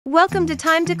Welcome to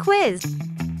Time to Quiz.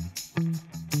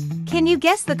 Can you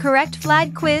guess the correct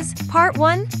flag quiz, part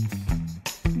 1?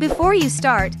 Before you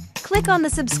start, click on the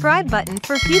subscribe button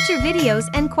for future videos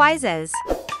and quizzes.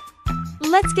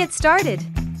 Let's get started.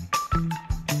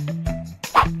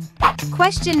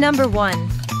 Question number 1.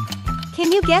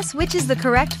 Can you guess which is the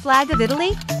correct flag of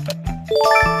Italy?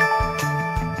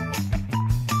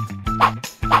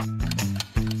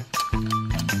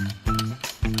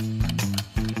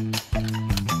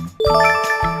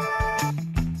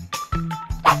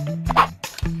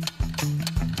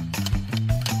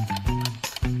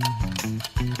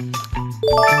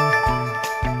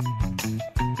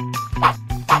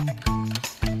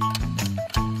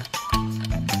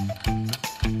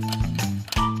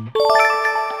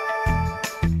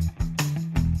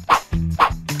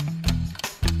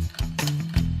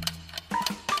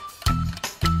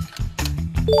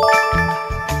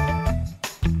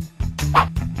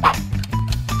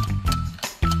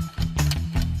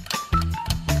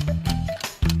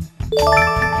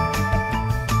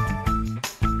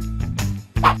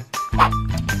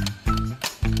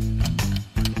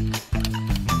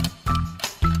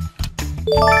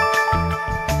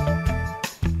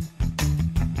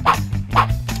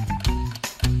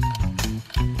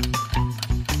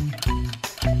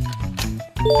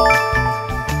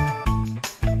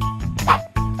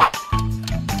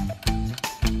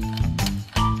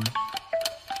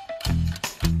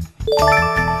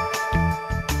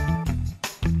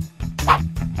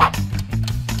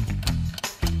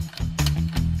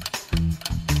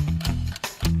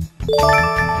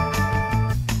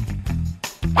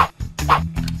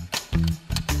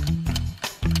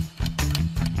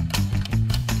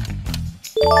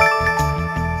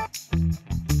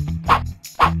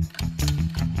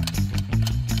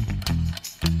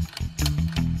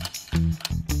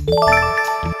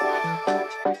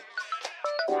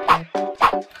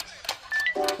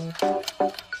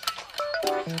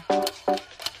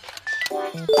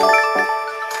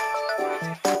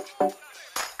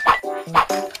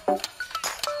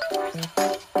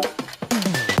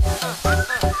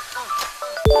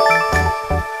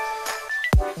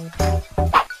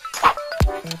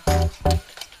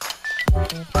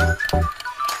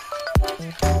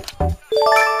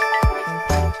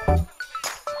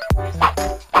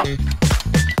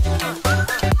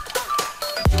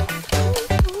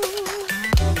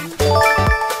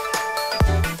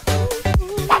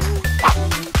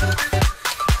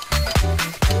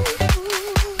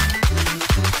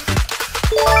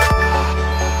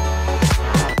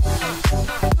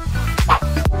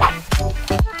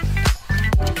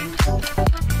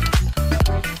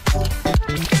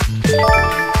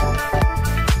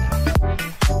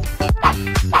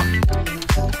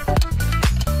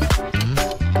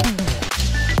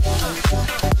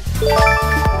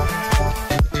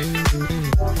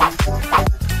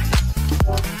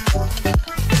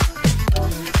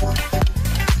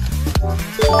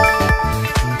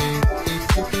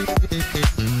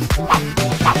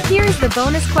 Here is the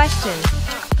bonus question.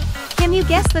 Can you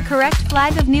guess the correct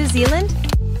flag of New Zealand?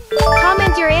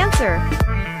 Comment your answer.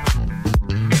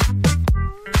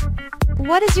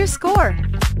 What is your score?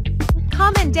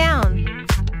 Comment down.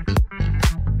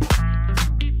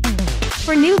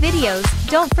 For new videos,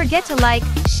 don't forget to like,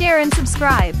 share and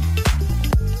subscribe.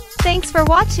 Thanks for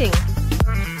watching.